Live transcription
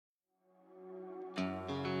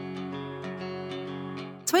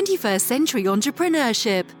21st Century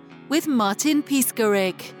Entrepreneurship with Martin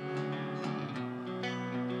Piskarik.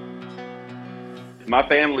 My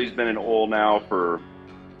family's been in oil now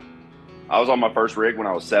I was on my first rig when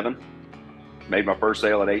I was 7, made my first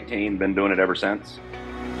sale at 18, been doing it ever since.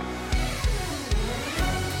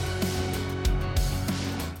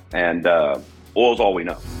 And oil's all we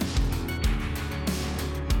know.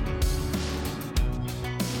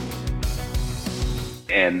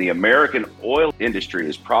 And the American oil industry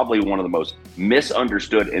is probably one of the most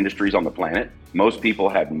misunderstood industries on the planet. Most people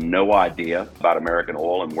have no idea about American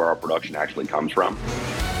oil and where our production actually comes from.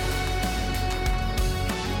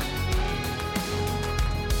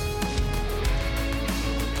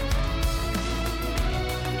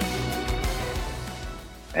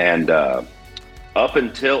 And up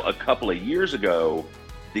until a couple of years ago,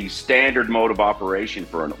 the standard mode of operation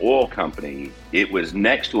for an oil company, it was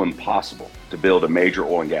next to impossible to build a major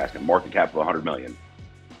oil and gas company, market cap of 100 million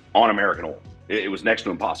on American oil. It was next to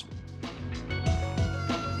impossible.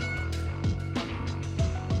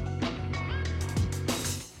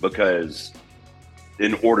 Because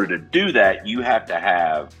in order to do that, you have to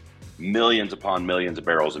have millions upon millions of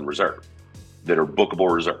barrels in reserve that are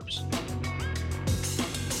bookable reserves.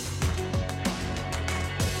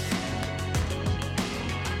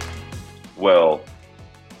 Well,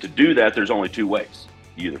 to do that, there's only two ways.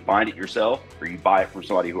 You either find it yourself or you buy it from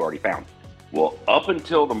somebody who already found it. Well, up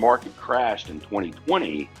until the market crashed in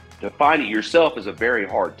 2020, to find it yourself is a very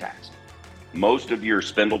hard task. Most of your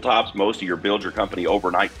spindle tops, most of your build your company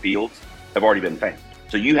overnight fields have already been found.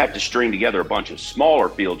 So you have to string together a bunch of smaller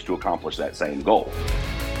fields to accomplish that same goal.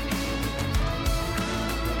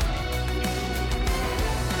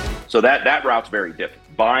 So that route's very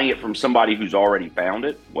different. Buying it from somebody who's already found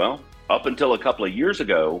it, well, up until a couple of years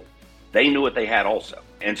ago, they knew what they had also.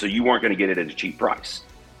 And so you weren't going to get it at a cheap price.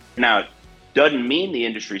 Now, it doesn't mean the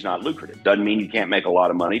industry's not lucrative. Doesn't mean you can't make a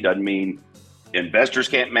lot of money. Doesn't mean investors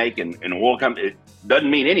can't make an oil company. It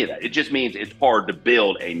doesn't mean any of that. It just means it's hard to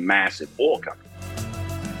build a massive oil company.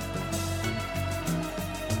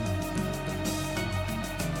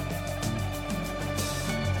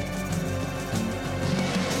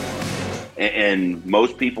 And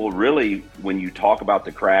most people really, when you talk about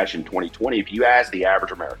the crash in 2020, if you ask the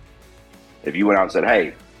average American, if you went out and said,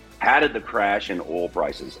 hey, how did the crash in oil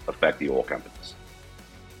prices affect the oil companies?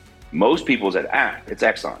 Most people said, it's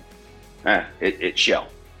Exxon. It's Shell.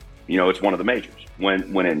 It's one of the majors.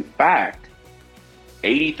 When in fact,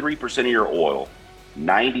 83% of your oil,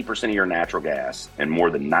 90% of your natural gas, and more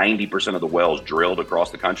than 90% of the wells drilled across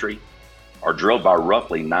the country are drilled by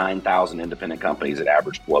roughly 9,000 independent companies that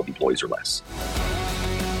average 12 employees or less.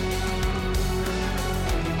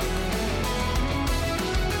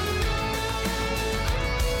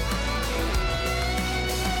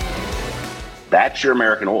 That's your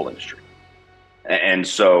American oil industry. And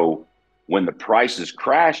so when the prices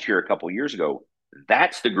crashed here a couple of years ago,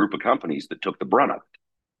 that's the group of companies that took the brunt of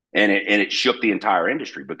it. And it shook the entire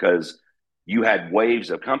industry because you had waves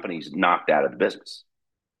of companies knocked out of the business.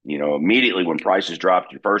 Immediately when prices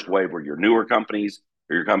dropped, your first wave were your newer companies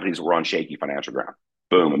or your companies that were on shaky financial ground.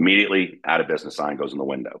 Boom, immediately out of business sign goes in the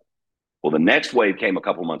window. Well, the next wave came a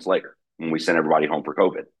couple months later when we sent everybody home for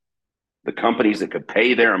COVID. The companies that could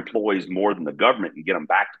pay their employees more than the government and get them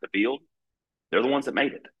back to the field, they're the ones that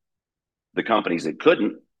made it. The companies that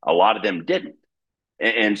couldn't, a lot of them didn't.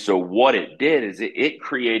 And so what it did is it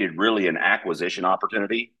created really an acquisition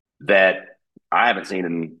opportunity that I haven't seen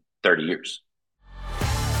in 30 years.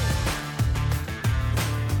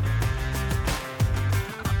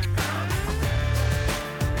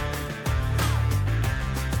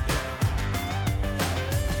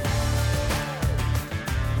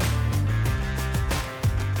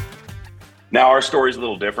 Now, our story is a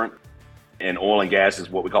little different. And oil and gas is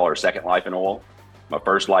what we call our second life in oil. My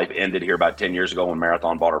first life ended here about 10 years ago when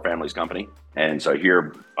Marathon bought our family's company. And so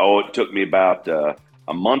here, it took me about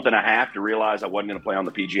a month and a half to realize I wasn't going to play on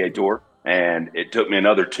the PGA Tour. And it took me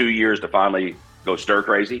another 2 years to finally go stir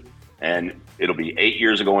crazy. And it'll be 8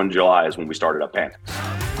 years ago in July is when we started up Panex.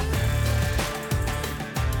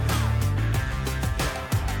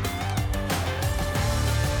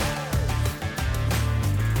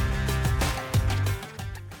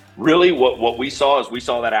 Really, what we saw is we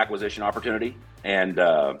saw that acquisition opportunity. And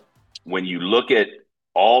when you look at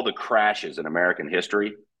all the crashes in American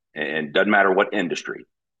history, and doesn't matter what industry,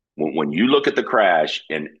 when you look at the crash,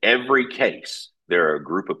 in every case, there are a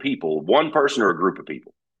group of people, one person or a group of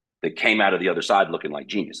people that came out of the other side looking like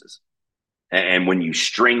geniuses. And when you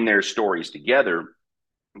string their stories together,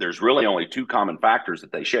 there's really only two common factors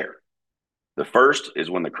that they share. The first is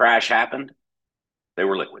when the crash happened, they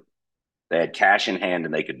were liquid. They had cash in hand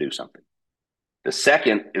and they could do something. The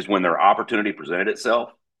second is when their opportunity presented itself,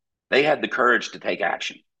 they had the courage to take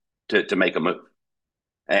action, to make a move.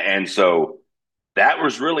 And so that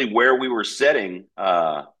was really where we were sitting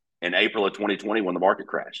in April of 2020 when the market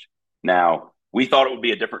crashed. Now, we thought it would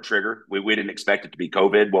be a different trigger. We didn't expect it to be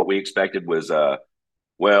COVID. What we expected was,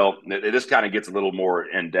 well, this kind of gets a little more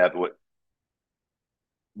in depth.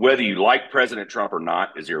 Whether you like President Trump or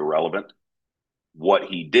not is irrelevant. What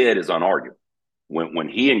he did is unarguable. When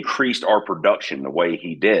he increased our production the way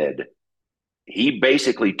he did, he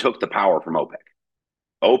basically took the power from OPEC.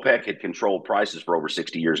 OPEC had controlled prices for over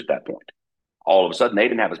 60 years at that point. All of a sudden, they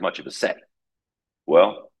didn't have as much of a say.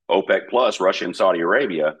 Well, OPEC plus Russia and Saudi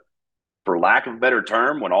Arabia, for lack of a better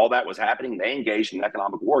term, when all that was happening, they engaged in an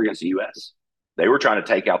economic war against the U.S. They were trying to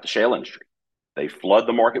take out the shale industry. They flood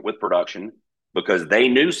the market with production because they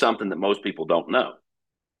knew something that most people don't know.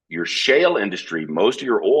 Your shale industry, most of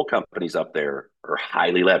your oil companies up there are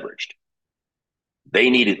highly leveraged. They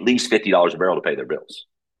need at least $50 a barrel to pay their bills.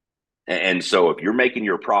 And so if you're making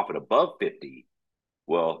your profit above 50,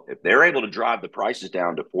 well, if they're able to drive the prices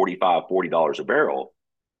down to $45, $40 a barrel,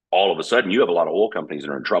 all of a sudden you have a lot of oil companies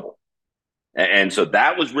that are in trouble. And so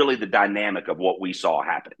that was really the dynamic of what we saw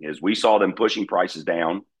happening is we saw them pushing prices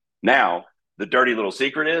down. Now, the dirty little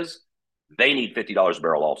secret is they need $50 a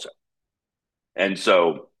barrel also. And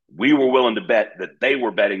so we were willing to bet that they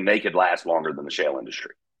were betting they could last longer than the shale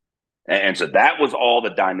industry. And so that was all the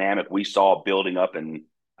dynamic we saw building up in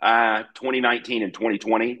 2019 and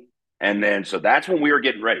 2020. And then, so that's when we were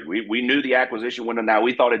getting ready. We knew the acquisition window. Now,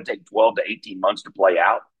 we thought it'd take 12 to 18 months to play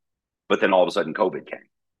out. But then all of a sudden, COVID came.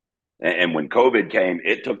 And when COVID came,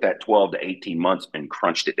 it took that 12 to 18 months and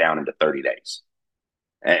crunched it down into 30 days.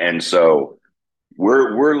 And so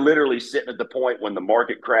we're literally sitting at the point when the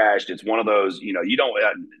market crashed. It's one of those, you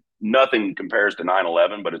don't, nothing compares to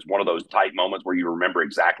 9/11, but it's one of those tight moments where you remember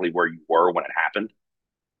exactly where you were when it happened.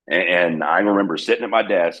 And I remember sitting at my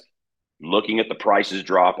desk, looking at the prices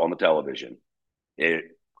drop on the television.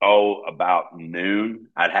 About noon,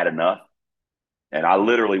 I'd had enough. And I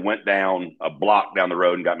literally went down a block down the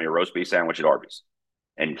road and got me a roast beef sandwich at Arby's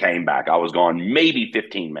and came back. I was gone maybe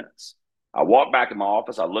 15 minutes. I walked back in my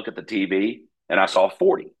office. I look at the TV and I saw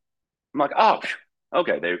 40. I'm like, oh,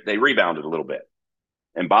 okay. They rebounded a little bit.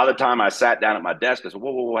 And by the time I sat down at my desk, I said,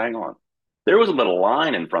 whoa, hang on. There was a little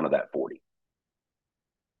line in front of that 40.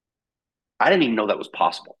 I didn't even know that was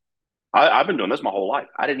possible. I've been doing this my whole life.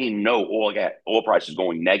 I didn't even know oil prices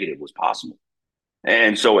going negative was possible.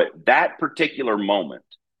 And so at that particular moment,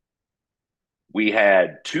 we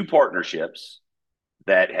had two partnerships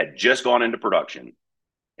that had just gone into production.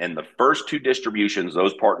 And the first two distributions,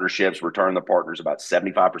 those partnerships returned the partners about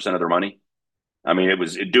 75% of their money. I mean, it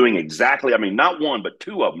was doing exactly, not one, but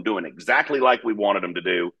two of them doing exactly like we wanted them to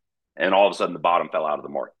do. And all of a sudden, the bottom fell out of the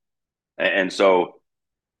market. And so,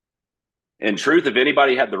 in truth, if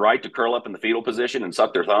anybody had the right to curl up in the fetal position and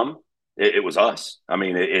suck their thumb, it was us.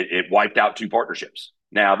 It wiped out two partnerships.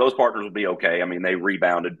 Now, those partners would be okay. They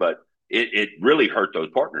rebounded, but it really hurt those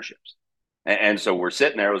partnerships. And so we're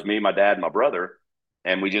sitting there. It was me, my dad, and my brother.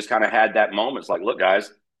 And we just kind of had that moment. It's like, look,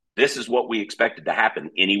 guys, this is what we expected to happen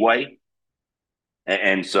anyway.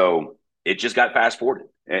 And so it just got fast forwarded.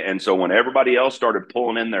 And so when everybody else started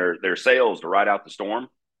pulling in their sails to ride out the storm,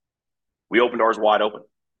 we opened ours wide open.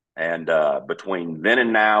 And between then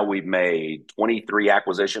and now, we've made 23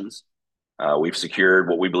 acquisitions. We've secured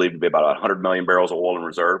what we believe to be about 100 million barrels of oil in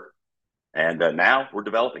reserve. And now we're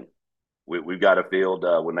developing. We've got a field,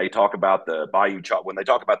 when they talk about the when they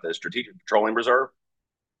talk about the Strategic Petroleum Reserve,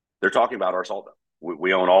 they're talking about our salt dome.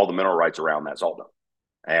 We own all the mineral rights around that salt dome.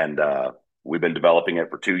 And we've been developing it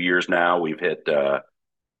for 2 years now. We've hit 8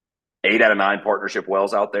 out of 9 partnership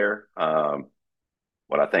wells out there.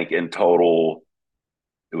 What I think in total,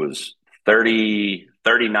 it was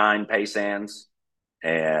 39 pay sands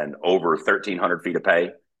and over 1,300 feet of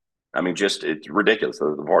pay. It's ridiculous.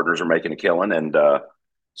 The partners are making a killing. And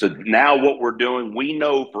so now what we're doing, we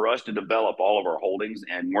know for us to develop all of our holdings,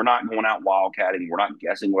 and we're not going out wildcatting. We're not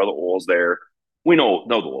guessing where the oil's there. We know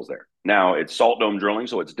the oil's there. Now, it's salt dome drilling,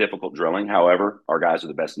 so it's difficult drilling. However, our guys are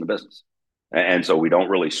the best in the business. And so we don't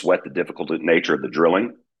really sweat the difficult nature of the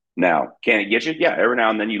drilling. Now, can it get you? Yeah, every now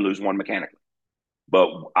and then you lose one mechanically. But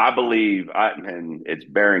I believe, and it's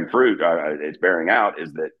bearing fruit, it's bearing out,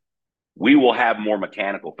 is that we will have more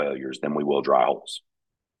mechanical failures than we will dry holes.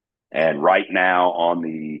 And right now, on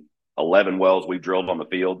the 11 wells we've drilled on the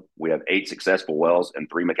field, we have 8 successful wells and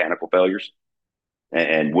 3 mechanical failures.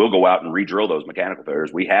 And we'll go out and re-drill those mechanical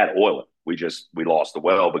failures. We had oil. We lost the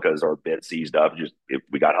well because our bit seized up.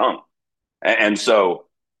 We got hung. And so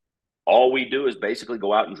all we do is basically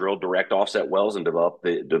go out and drill direct offset wells and develop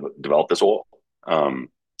this oil.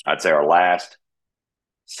 I'd say our last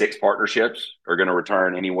 6 partnerships are going to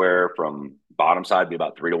return anywhere from bottom side be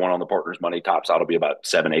about 3 to 1 on the partner's money. Top side will be about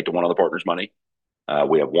 7, 8 to 1 on the partner's money.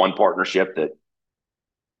 We have one partnership that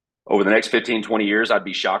over the next 15, 20 years, I'd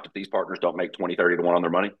be shocked if these partners don't make 20, 30 to 1 on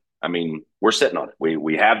their money. I mean, we're sitting on it.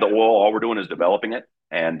 We have the oil. All we're doing is developing it.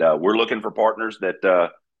 And we're looking for partners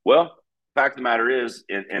that, well, fact of the matter is,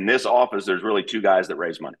 in this office, there's really 2 guys that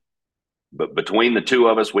raise money. But between the 2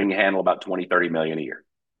 of us, we can handle about 20, 30 million a year,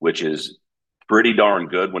 which is pretty darn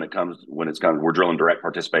good when we're drilling direct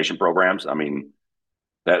participation programs. I mean,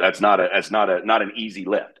 that's not an easy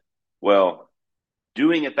lift. Well,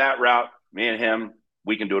 doing it that route, me and him,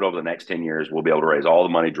 we can do it over the next 10 years. We'll be able to raise all the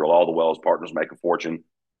money, drill all the wells, partners make a fortune.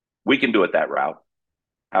 We can do it that route.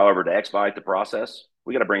 However, to expedite the process,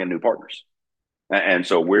 we got to bring in new partners. And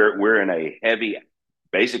so we're in a heavy,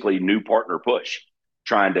 basically new partner push,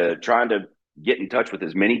 trying to get in touch with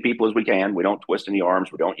as many people as we can. We don't twist any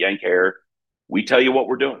arms. We don't yank hair. We tell you what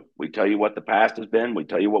we're doing. We tell you what the past has been. We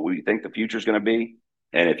tell you what we think the future is going to be.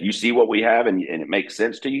 And if you see what we have and it makes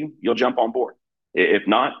sense to you, you'll jump on board. If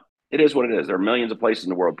not, it is what it is. There are millions of places in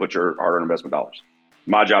the world to put your hard-earned investment dollars.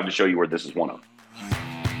 My job to show you where this is one of them.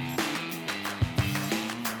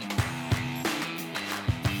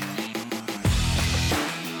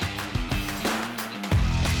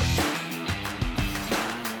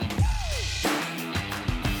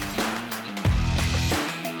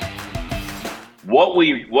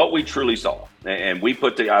 What we truly saw, and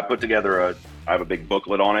I put together I have a big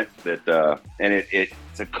booklet on it that and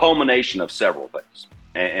it's a culmination of several things.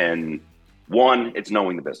 And one, it's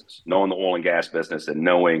knowing the business, knowing the oil and gas business, and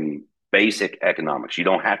knowing basic economics. You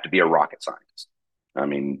don't have to be a rocket scientist. I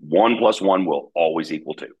mean, 1 + 1 will always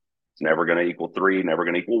equal 2. It's never going to equal 3, never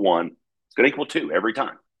going to equal 1. It's going to equal 2 every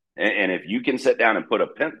time. And if you can sit down and put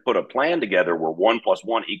a plan together where 1 +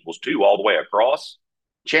 1 = 2 all the way across,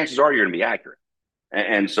 chances are you're going to be accurate.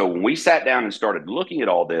 And so when we sat down and started looking at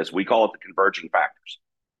all this, we call it the converging factors.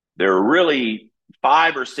 There are really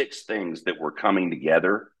 5 or 6 things that were coming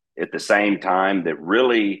together at the same time that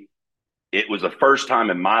really, it was the first time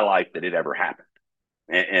in my life that it ever happened.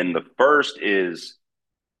 And the first is,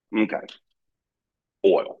 okay,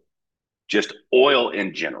 oil, just oil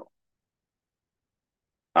in general.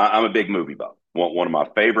 I'm a big movie buff. One of my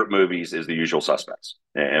favorite movies is The Usual Suspects.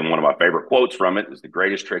 And one of my favorite quotes from it is, the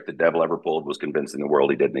greatest trick the devil ever pulled was convincing the world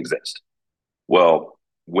he didn't exist. Well,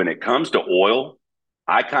 when it comes to oil,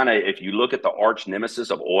 if you look at the arch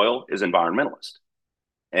nemesis of oil is environmentalist.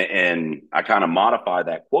 And I kind of modify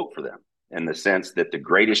that quote for them in the sense that the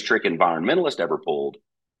greatest trick environmentalist ever pulled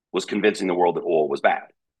was convincing the world that oil was bad.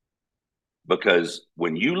 Because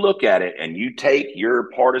when you look at it and you take your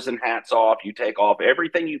partisan hats off, you take off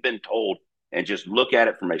everything you've been told and just look at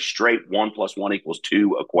it from a straight 1 + 1 =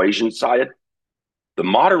 2 equation side, the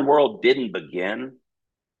modern world didn't begin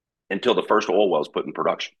until the first oil well was put in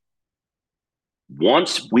production.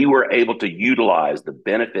 Once we were able to utilize the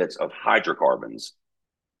benefits of hydrocarbons,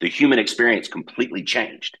 the human experience completely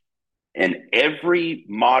changed. And every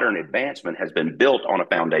modern advancement has been built on a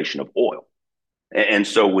foundation of oil. And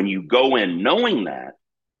so when you go in knowing that,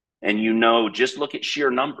 and just look at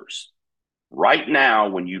sheer numbers. Right now,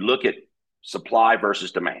 when you look at supply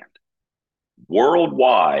versus demand,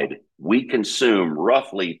 worldwide, we consume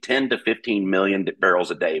roughly 10 to 15 million barrels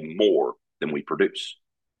a day more than we produce.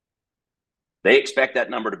 They expect that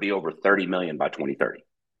number to be over 30 million by 2030.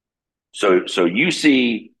 So you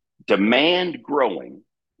see demand growing.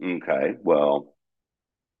 Okay, well,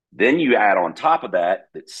 then you add on top of that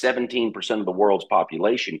 17% of the world's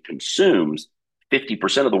population consumes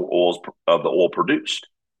 50% of the oil produced.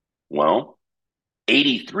 Well,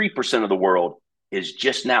 83% of the world is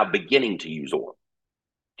just now beginning to use oil.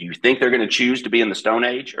 Do you think they're going to choose to be in the Stone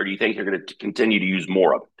Age, or do you think they're going to continue to use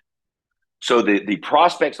more of it? So the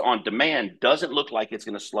prospects on demand doesn't look like it's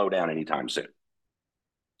going to slow down anytime soon.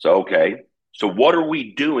 So what are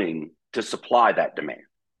we doing to supply that demand?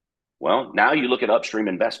 Well, now you look at upstream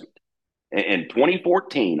investment. In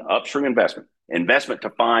 2014, upstream investment to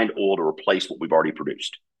find oil to replace what we've already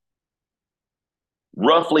produced.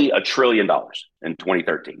 Roughly $1 trillion in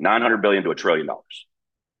 2013, $900 billion to $1 trillion.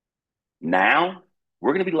 Now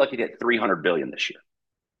we're going to be looking at $300 billion this year.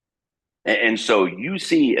 And so you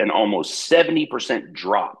see an almost 70%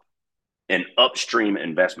 drop in upstream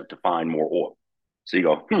investment to find more oil. So you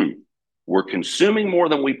go, we're consuming more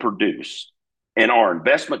than we produce, and our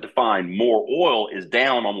investment to find more oil is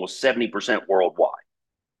down almost 70% worldwide.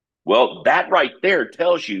 Well, that right there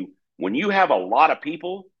tells you, when you have a lot of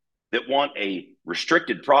people that want a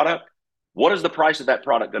restricted product, what is the price of that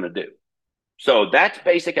product going to do? So that's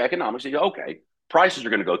basic economics. You go, okay, prices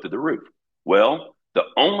are going to go through the roof. Well, the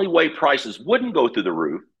only way prices wouldn't go through the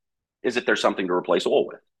roof is if there's something to replace oil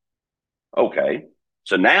with. Okay.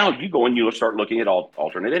 So now you go and you start looking at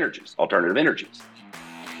alternate energies, alternative energies.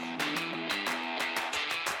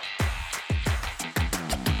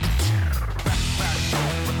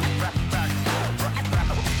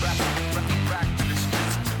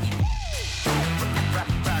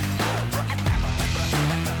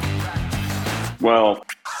 Well,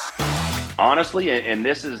 honestly, and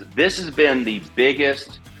this has been the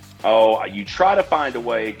biggest. Oh, you try to find a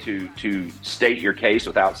way to state your case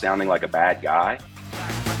without sounding like a bad guy.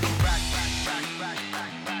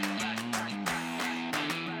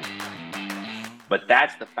 But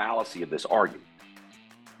that's the fallacy of this argument.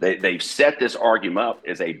 They've set this argument up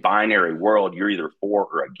as a binary world. You're either for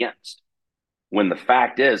or against. When the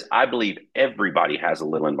fact is, I believe everybody has a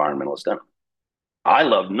little environmentalist in them. I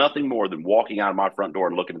love nothing more than walking out of my front door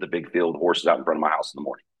and looking at the big field of horses out in front of my house in the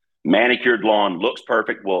morning. Manicured lawn, looks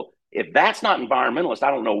perfect. Well, if that's not environmentalist,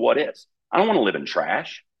 I don't know what is. I don't want to live in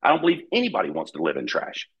trash. I don't believe anybody wants to live in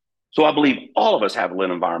trash. So I believe all of us have a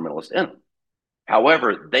little environmentalist in them.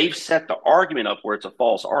 However, they've set the argument up where it's a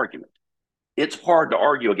false argument. It's hard to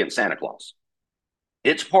argue against Santa Claus.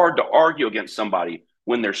 It's hard to argue against somebody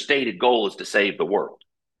when their stated goal is to save the world.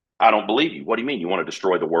 I don't believe you. What do you mean? You want to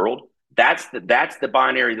destroy the world? That's the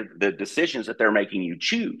binary, the decisions that they're making you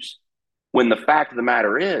choose. When the fact of the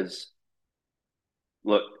matter is,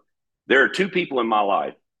 look, there are two people in my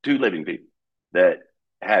life, two living people, that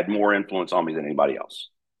had more influence on me than anybody else.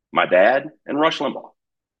 My dad and Rush Limbaugh.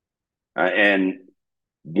 And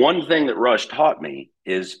one thing that Rush taught me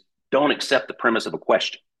is don't accept the premise of a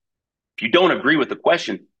question. If you don't agree with the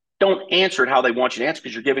question, don't answer it how they want you to answer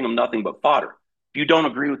because you're giving them nothing but fodder. If you don't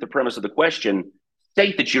agree with the premise of the question,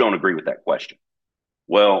 state that you don't agree with that question.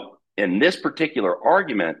 Well, in this particular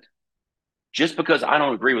argument, just because I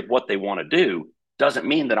don't agree with what they want to do doesn't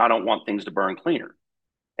mean that I don't want things to burn cleaner.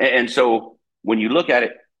 And so when you look at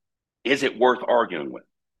it, is it worth arguing with?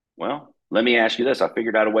 Well, let me ask you this. I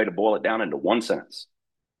figured out a way to boil it down into one sentence.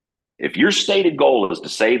 If your stated goal is to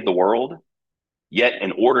save the world, yet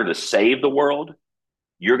in order to save the world,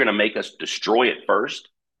 you're going to make us destroy it first,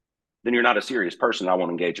 then you're not a serious person. I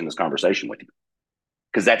won't engage in this conversation with you.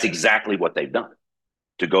 Because that's exactly what they've done.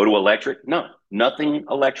 To go to electric, no, nothing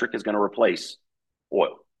electric is going to replace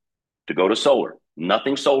oil. To go to solar,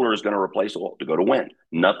 nothing solar is going to replace oil. To go to wind,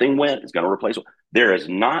 nothing wind is going to replace oil. There is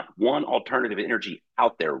not one alternative energy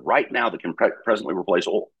out there right now that can presently replace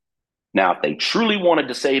oil. Now, if they truly wanted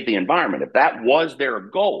to save the environment, if that was their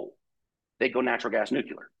goal, they'd go natural gas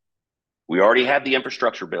nuclear. We already have the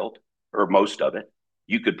infrastructure built, or most of it.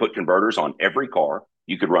 You could put converters on every car.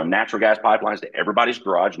 You could run natural gas pipelines to everybody's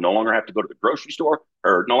garage, no longer have to go to the grocery store,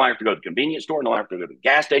 or no longer have to go to the convenience store, no longer have to go to the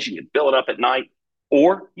gas station. You can fill it up at night,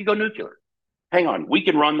 or you go nuclear. Hang on, we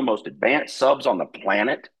can run the most advanced subs on the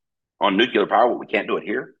planet on nuclear power, but we can't do it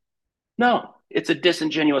here? No, it's a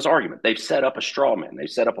disingenuous argument. They've set up a straw man. They've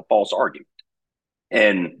set up a false argument.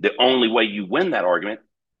 And the only way you win that argument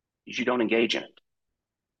is you don't engage in it.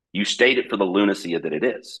 You state it for the lunacy that it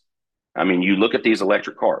is. I mean, you look at these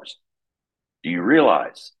electric cars. Do you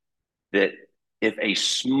realize that if a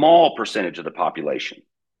small percentage of the population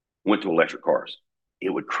went to electric cars,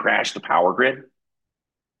 it would crash the power grid?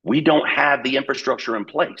 We don't have the infrastructure in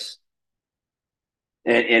place.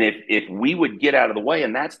 And if we would get out of the way,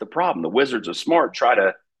 and that's the problem, the wizards of smart try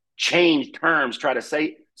to change terms, try to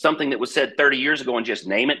say something that was said 30 years ago and just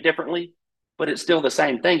name it differently, but it's still the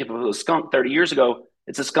same thing. If it was a skunk 30 years ago,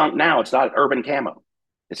 it's a skunk now. It's not urban camo.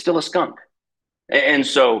 It's still a skunk. And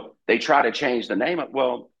so they try to change the name.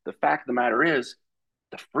 Well, the fact of the matter is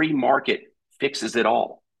the free market fixes it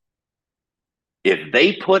all. If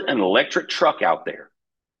they put an electric truck out there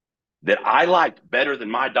that I liked better than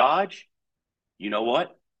my Dodge, you know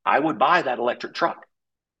what? I would buy that electric truck.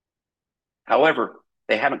 However,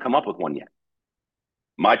 they haven't come up with one yet.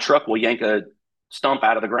 My truck will yank a stump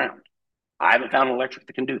out of the ground. I haven't found an electric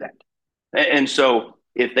that can do that. And so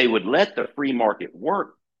if they would let the free market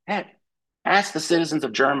work, heck, ask the citizens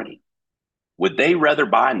of Germany. Would they rather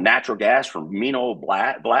buy natural gas from mean old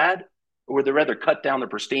Vlad, or would they rather cut down the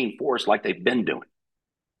pristine forest like they've been doing?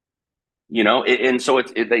 You know, and so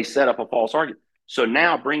they set up a false argument. So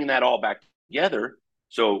now bringing that all back together,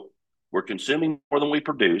 so we're consuming more than we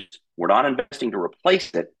produce. We're not investing to replace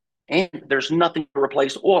it, and there's nothing to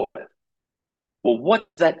replace oil with. Well, what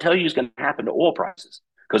does that tell you is going to happen to oil prices?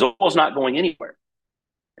 Because oil's not going anywhere.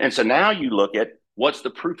 And so now you look at what's the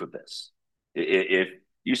proof of this? If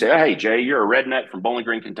you say, hey, Jay, you're a redneck from Bowling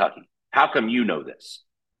Green, Kentucky. How come you know this?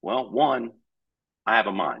 Well, one, I have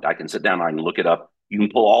a mind. I can sit down and I can look it up. You can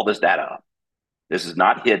pull all this data up. This is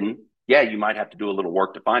not hidden. Yeah, you might have to do a little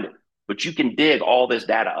work to find it, but you can dig all this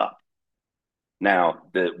data up. Now,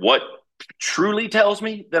 what truly tells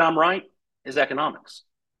me that I'm right is economics.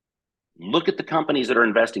 Look at the companies that are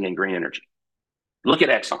investing in green energy. Look at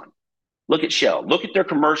Exxon. Look at Shell. Look at their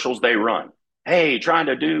commercials they run. Hey, trying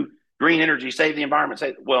to do green energy, save the environment.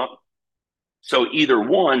 Well, so either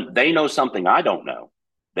one, they know something I don't know.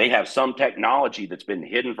 They have some technology that's been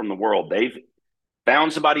hidden from the world. They've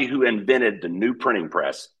found somebody who invented the new printing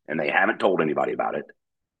press and they haven't told anybody about it.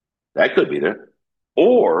 That could be there.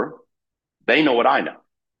 Or they know what I know.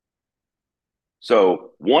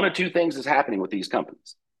 So one of two things is happening with these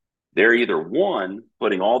companies. They're either one,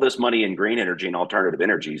 putting all this money in green energy and alternative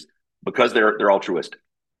energies because they're altruistic.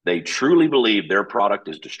 They truly believe their product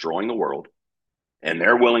is destroying the world and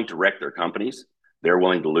they're willing to wreck their companies. They're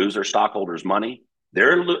willing to lose their stockholders' money.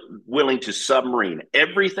 They're willing to submarine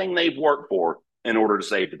everything they've worked for in order to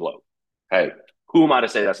save the globe. Hey, who am I to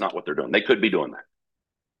say that's not what they're doing? They could be doing that.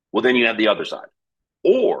 Well, then you have the other side.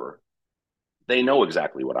 Or they know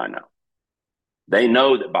exactly what I know. They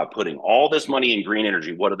know that by putting all this money in green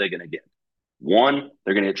energy, what are they going to get? One,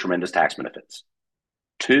 they're going to get tremendous tax benefits.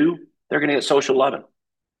 Two, they're going to get social loving.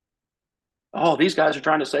 Oh, these guys are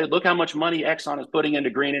trying to say, look how much money Exxon is putting into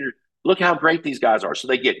green energy. Look how great these guys are. So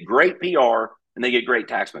they get great PR and they get great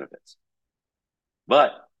tax benefits.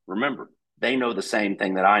 But remember, they know the same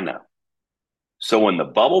thing that I know. So when the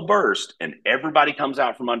bubble bursts and everybody comes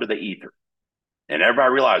out from under the ether and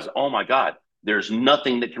everybody realizes, oh my God, there's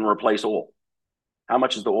nothing that can replace oil. How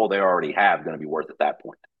much is the oil they already have going to be worth at that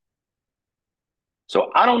point? So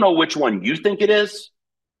I don't know which one you think it is.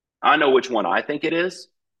 I know which one I think it is.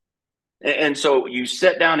 And so you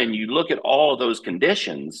sit down and you look at all of those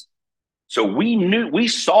conditions. So we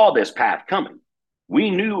saw this path coming.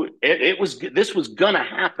 We knew this was going to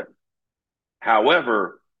happen.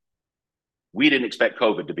 However, we didn't expect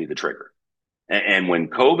COVID to be the trigger. And when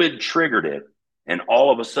COVID triggered it, and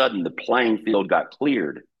all of a sudden the playing field got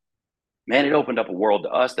cleared, man, it opened up a world to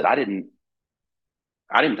us that I didn't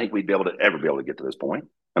think we'd ever be able to get to this point.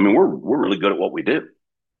 I mean, we're really good at what we do,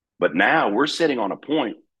 but now we're sitting on a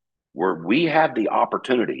point where we have the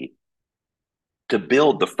opportunity to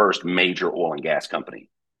build the first major oil and gas company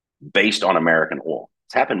based on American oil.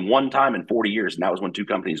 It's happened one time in 40 years, and that was when two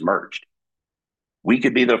companies merged. We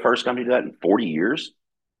could be the first company to do that in 40 years.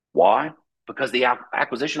 Why? Because the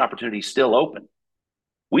acquisition opportunity is still open.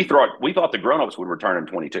 We thought the grownups would return in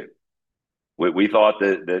 22. We thought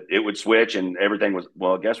that it would switch and everything was,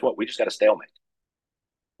 well, guess what? We just got a stalemate.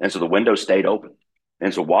 And so the window stayed open.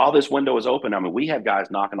 And so while this window is open, I mean, we have guys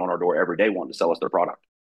knocking on our door every day wanting to sell us their product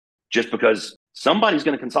just because somebody's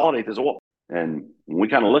going to consolidate this oil. And when we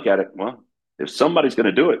kind of look at it, well, if somebody's going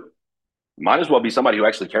to do it, might as well be somebody who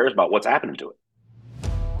actually cares about what's happening to it.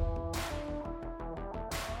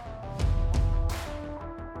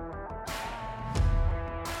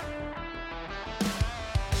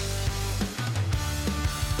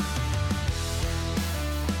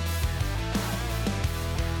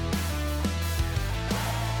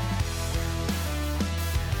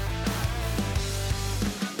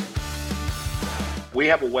 We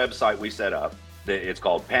have a website we set up. It's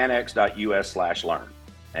called panex.us/learn.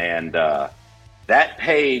 And that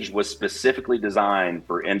page was specifically designed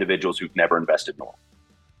for individuals who've never invested in oil.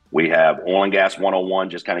 We have Oil and Gas 101,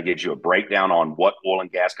 just kind of gives you a breakdown on what oil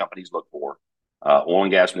and gas companies look for. Oil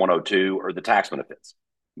and Gas 102 are the tax benefits,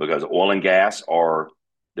 because oil and gas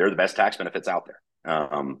they're the best tax benefits out there.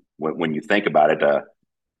 When you think about it,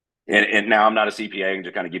 and now I'm not a CPA and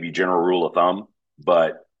just kind of give you general rule of thumb,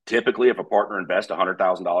 but typically, if a partner invests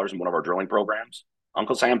 $100,000 in one of our drilling programs,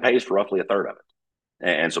 Uncle Sam pays for roughly a third of it.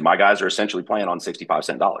 And so my guys are essentially playing on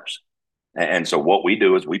 65-cent dollars. And so what we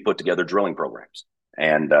do is we put together drilling programs.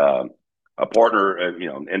 And a partner,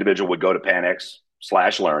 individual would go to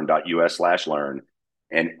panex.us/learn.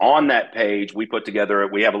 And on that page, we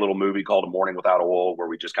have a little movie called A Morning Without Oil, where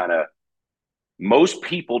we just most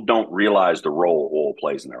people don't realize the role oil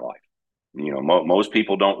plays in their life. Most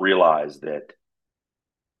people don't realize that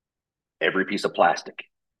every piece of plastic,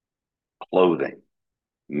 clothing,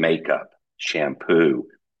 makeup, shampoo,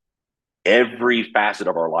 every facet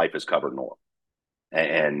of our life is covered in oil.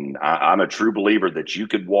 And I'm a true believer that you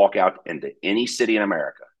could walk out into any city in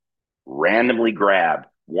America, randomly grab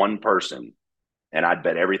one person, and I'd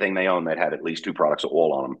bet everything they own, they'd have at least two products of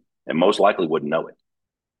oil on them, and most likely wouldn't know it,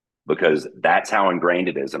 because that's how ingrained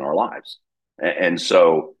it is in our lives. And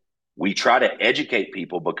so we try to educate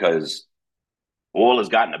people, because oil has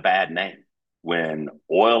gotten a bad name, when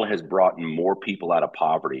oil has brought more people out of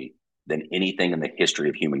poverty than anything in the history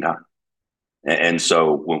of humankind. And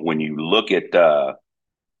so when you look at, I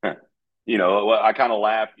kind of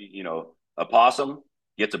laugh, a possum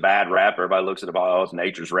gets a bad rap. Everybody looks at it, oh, it's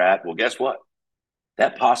nature's rat. Well, guess what?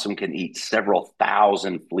 That possum can eat several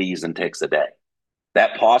thousand fleas and ticks a day.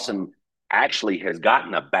 That possum actually has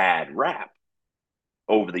gotten a bad rap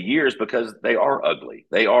over the years because they are ugly.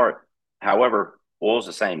 They are, however, oil is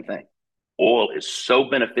the same thing. Oil is so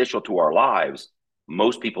beneficial to our lives,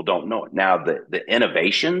 most people don't know it. Now, the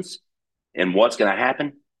innovations and what's going to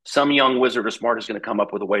happen, some young wizard or smart is going to come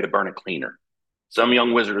up with a way to burn it cleaner. Some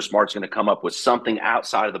young wizard or smart is going to come up with something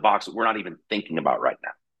outside of the box that we're not even thinking about right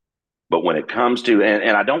now. But when it comes to,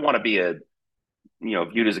 and I don't want to be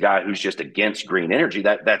viewed as a guy who's just against green energy.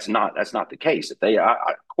 That's not the case. If of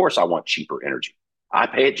course I want cheaper energy. I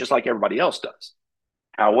pay it just like everybody else does.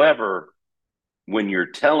 However, when you're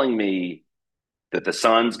telling me that the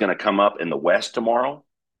sun's going to come up in the west tomorrow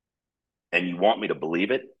and you want me to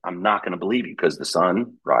believe it, I'm not going to believe you because the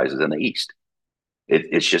sun rises in the east.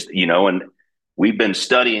 It's just, and we've been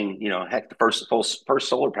studying, heck, the first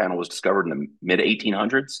solar panel was discovered in the mid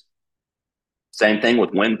 1800s. Same thing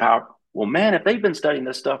with wind power. Well, man, if they've been studying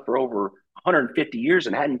this stuff for over 150 years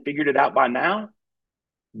and hadn't figured it out by now,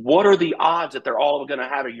 what are the odds that they're all going to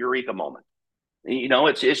have a eureka moment?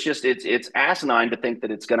 It's asinine to think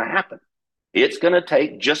that it's going to happen. It's going to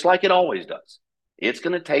take, just like it always does, it's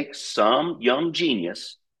going to take some young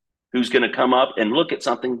genius who's going to come up and look at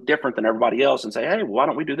something different than everybody else and say, hey, why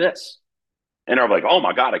don't we do this? And they're like, oh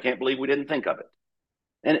my God, I can't believe we didn't think of it.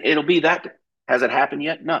 And it'll be that. Has it happened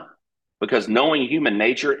yet? No. Because knowing human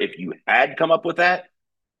nature, if you had come up with that,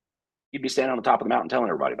 you'd be standing on the top of the mountain telling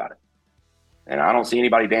everybody about it. And I don't see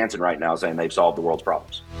anybody dancing right now saying they've solved the world's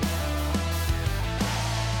problems.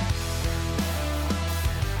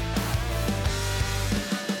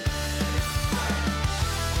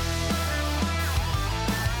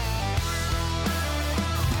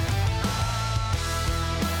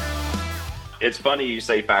 It's funny you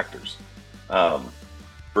say factors.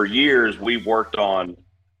 For years, we worked on,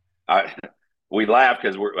 we laugh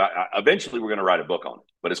because eventually we're going to write a book on it,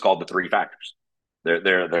 but it's called The Three Factors.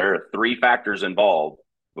 There are three factors involved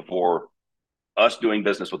before us doing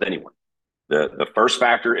business with anyone. The first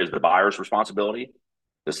factor is the buyer's responsibility.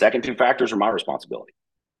 The second two factors are my responsibility.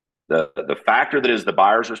 The factor that is the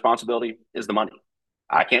buyer's responsibility is the money.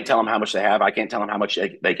 I can't tell them how much they have. I can't tell them how much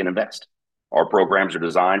they can invest. Our programs are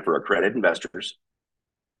designed for accredited investors,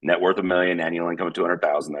 net worth $1 million, annual income of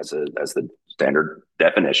 $200,000. That's the standard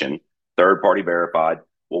definition. Third party verified.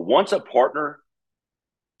 Well, once a partner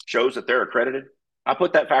shows that they're accredited, I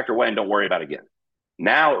put that factor away and don't worry about it again.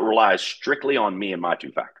 Now it relies strictly on me and my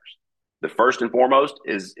two factors. The first and foremost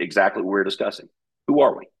is exactly what we're discussing. Who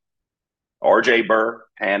are we? RJ Burr,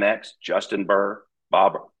 Panex, Justin Burr,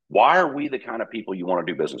 Bob. Why are we the kind of people you want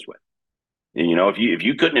to do business with? And, if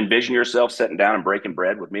you couldn't envision yourself sitting down and breaking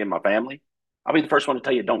bread with me and my family, I'll be the first one to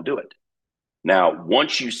tell you don't do it. Now,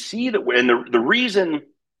 once you see that, and the reason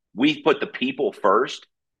we put the people first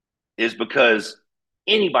is because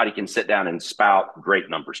anybody can sit down and spout great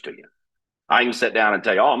numbers to you. I can sit down and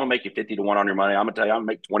tell you, I'm going to make you 50 to 1 on your money. I'm going to tell you, I'm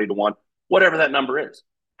going to make 20 to 1, whatever that number is.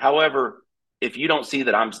 However, if you don't see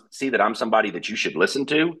that I'm somebody that you should listen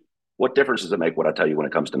to, what difference does it make what I tell you when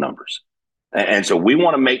it comes to numbers? And so we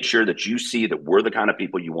want to make sure that you see that we're the kind of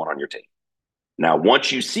people you want on your team. Now,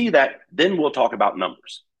 once you see that, then we'll talk about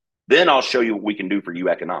numbers. Then I'll show you what we can do for you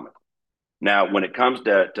economically. Now, when it comes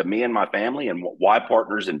to me and my family and why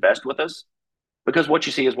partners invest with us, because what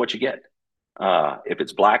you see is what you get. If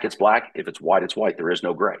it's black, it's black. If it's white, it's white. There is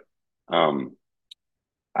no gray.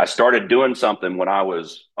 I started doing something when I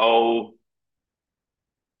was,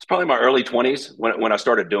 it's probably my early 20s when I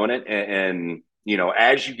started doing it. And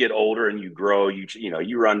as you get older and you grow,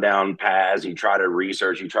 you run down paths, you try to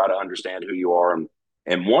research, you try to understand who you are.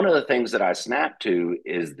 And one of the things that I snapped to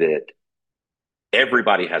is that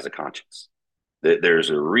everybody has a conscience. There's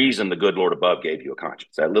a reason the good Lord above gave you a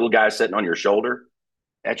conscience. That little guy sitting on your shoulder,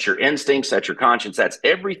 that's your instincts, that's your conscience, that's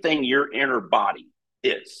everything your inner body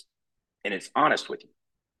is. And it's honest with you.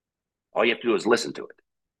 All you have to do is listen to it.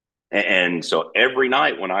 And so every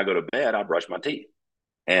night when I go to bed, I brush my teeth.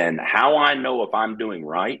 And how I know if I'm doing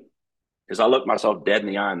right is I look myself dead in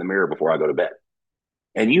the eye in the mirror before I go to bed.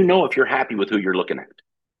 And if you're happy with who you're looking at.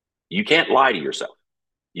 You can't lie to yourself.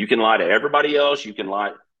 You can lie to everybody else. You can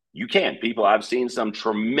lie. You can. People, I've seen some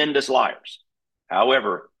tremendous liars.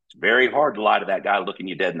 However, it's very hard to lie to that guy looking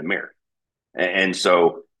you dead in the mirror. And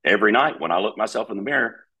so every night when I look myself in the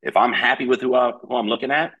mirror, if I'm happy with who I'm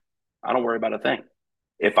looking at, I don't worry about a thing.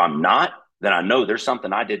 If I'm not, then I know there's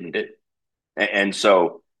something I didn't do. And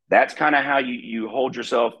so that's kind of how you hold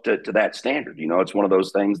yourself to that standard. It's one of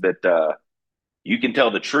those things that You can tell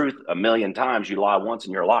the truth a million times. You lie once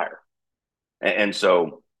and you're a liar. And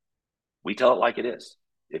so we tell it like it is.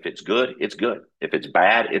 If it's good, it's good. If it's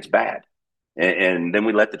bad, it's bad. And then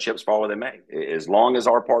we let the chips fall where they may. As long as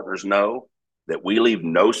our partners know that we leave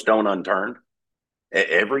no stone unturned,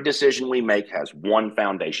 every decision we make has one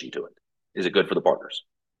foundation to it. Is it good for the partners?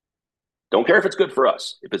 Don't care if it's good for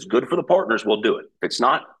us. If it's good for the partners, we'll do it. If it's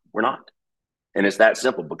not, we're not. And it's that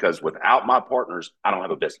simple, because without my partners, I don't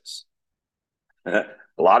have a business. A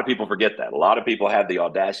lot of people forget that. A lot of people have the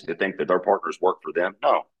audacity to think that their partners work for them.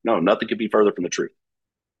 No, nothing could be further from the truth.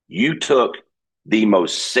 You took the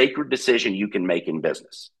most sacred decision you can make in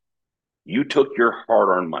business. You took your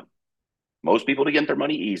hard-earned money. Most people to get their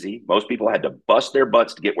money easy. Most people had to bust their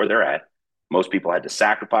butts to get where they're at. Most people had to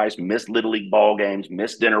sacrifice, miss Little League ball games,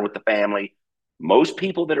 miss dinner with the family. Most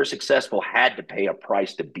people that are successful had to pay a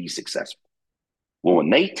price to be successful. Well, when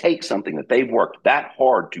they take something that they've worked that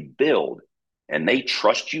hard to build and they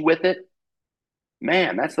trust you with it,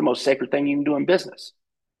 man, that's the most sacred thing you can do in business.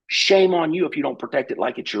 Shame on you if you don't protect it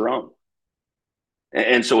like it's your own.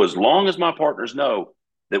 And so as long as my partners know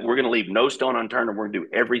that we're going to leave no stone unturned and we're going to do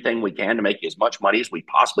everything we can to make as much money as we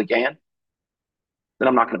possibly can, then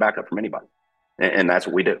I'm not going to back up from anybody. And that's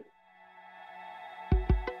what we do.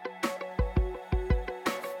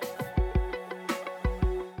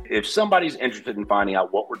 If somebody's interested in finding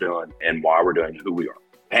out what we're doing and why we're doing, who we are,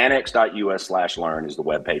 panex.us/learn is the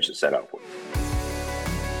webpage that's set up for you.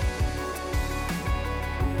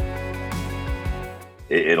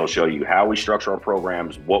 It'll show you how we structure our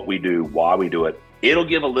programs, what we do, why we do it. It'll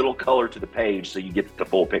give a little color to the page so you get the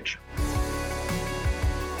full picture.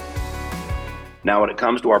 Now, when it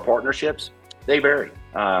comes to our partnerships, they vary.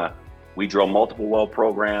 We drill multiple well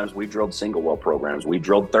programs. We've drilled single well programs. We've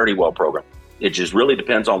drilled 30 well programs. It just really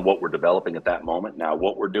depends on what we're developing at that moment. Now,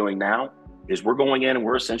 what we're doing now is we're going in and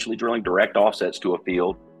we're essentially drilling direct offsets to a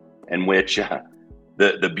field in which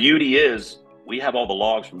the beauty is we have all the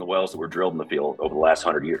logs from the wells that were drilled in the field over the last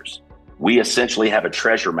 100 years. We essentially have a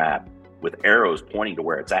treasure map with arrows pointing to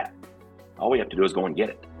where it's at. All we have to do is go and get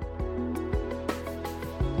it.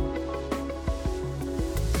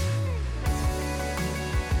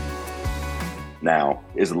 Now,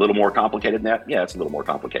 is it a little more complicated than that? Yeah, it's a little more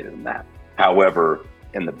complicated than that. However,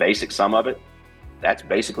 in the basic sum of it, that's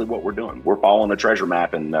basically what we're doing. We're following the treasure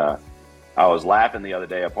map. And I was laughing the other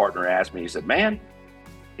day. A partner asked me, he said,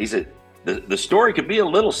 the story could be a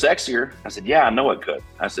little sexier. I said, yeah, I know it could.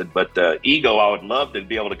 I said, but ego, I would love to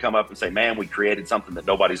be able to come up and say, man, we created something that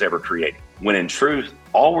nobody's ever created. When in truth,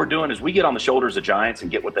 all we're doing is we get on the shoulders of giants and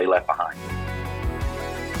get what they left behind.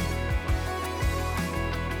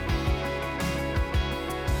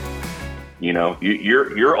 You know,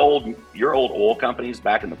 your old oil companies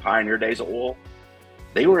back in the pioneer days of oil,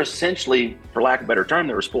 they were essentially, for lack of a better term,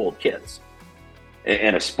 they were spoiled kids.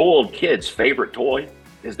 And a spoiled kid's favorite toy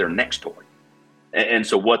is their next toy. And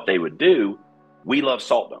so what they would do, we love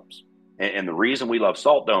salt domes. And the reason we love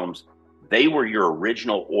salt domes, they were your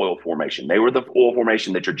original oil formation. They were the oil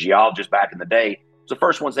formation that your geologists back in the day, was the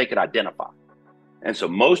first ones they could identify. And so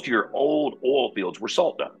most of your old oil fields were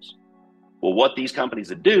salt domes. Well, what these companies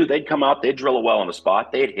would do, they'd come out, they'd drill a well on the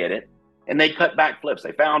spot, they'd hit it, and they'd cut back flips.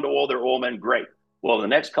 They found oil, their oilmen, great. Well, the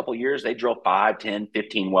next couple of years, they drill 5, 10,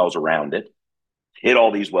 15 wells around it, hit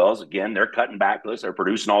all these wells. Again, they're cutting back flips, they're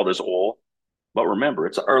producing all this oil. But remember,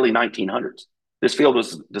 it's the early 1900s. This field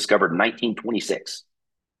was discovered in 1926.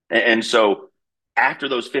 And so after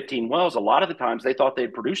those 15 wells, a lot of the times they thought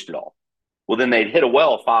they'd produced it all. Well, then they'd hit a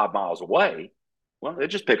well 5 miles away. Well, they'd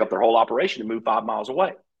just pick up their whole operation and move 5 miles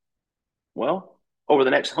away. Well, over the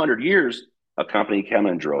next 100 years, a company come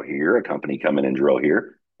and drill here, a company come in and drill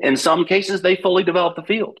here. In some cases, they fully developed the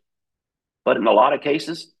field. But in a lot of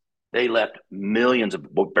cases, they left millions of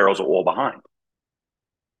barrels of oil behind.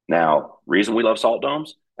 Now, reason we love salt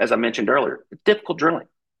domes, as I mentioned earlier, it's difficult drilling.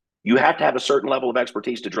 You have to have a certain level of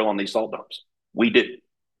expertise to drill on these salt domes. We do.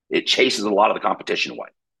 It chases a lot of the competition away.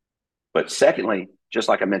 But secondly, just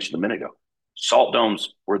like I mentioned a minute ago, salt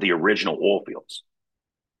domes were the original oil fields.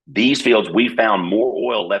 These fields, we found more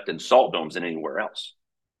oil left in salt domes than anywhere else.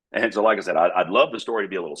 And so, like I said, I'd love the story to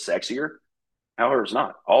be a little sexier. However, it's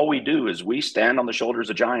not. All we do is we stand on the shoulders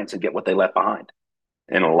of giants and get what they left behind.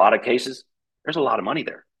 And in a lot of cases, there's a lot of money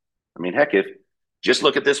there. I mean, heck, if just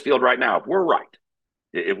look at this field right now, if we're right,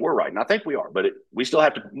 and I think we are, but we still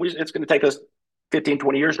have to, it's going to take us 15,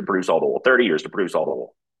 20 years to produce all the oil, 30 years to produce all the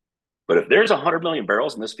oil. But if there's 100 million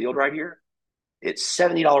barrels in this field right here, it's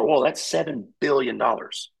 $70 oil. That's $7 billion.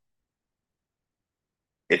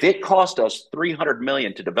 If it cost us $300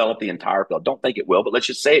 million to develop the entire field, don't think it will, but let's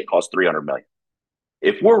just say it costs $300 million.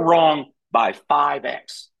 If we're wrong by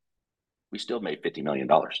 5x, we still made $50 million.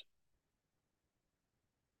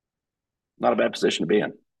 Not a bad position to be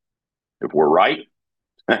in. If we're right,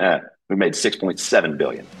 we made $6.7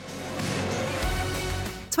 billion.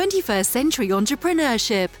 21st Century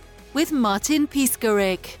Entrepreneurship with Martin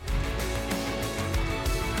Piskarik.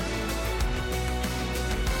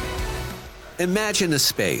 Imagine a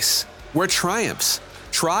space where triumphs,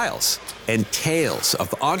 trials, and tales of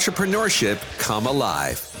entrepreneurship come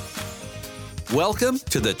alive. Welcome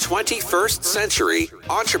to the 21st Century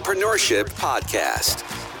Entrepreneurship Podcast,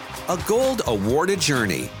 a gold awarded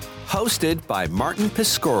journey hosted by Martin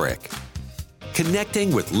Piskarik,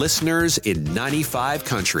 connecting with listeners in 95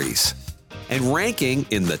 countries and ranking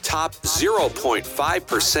in the top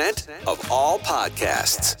 0.5% of all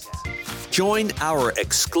podcasts. Join our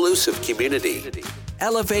exclusive community,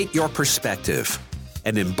 elevate your perspective,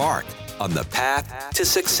 and embark on the path to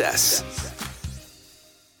success.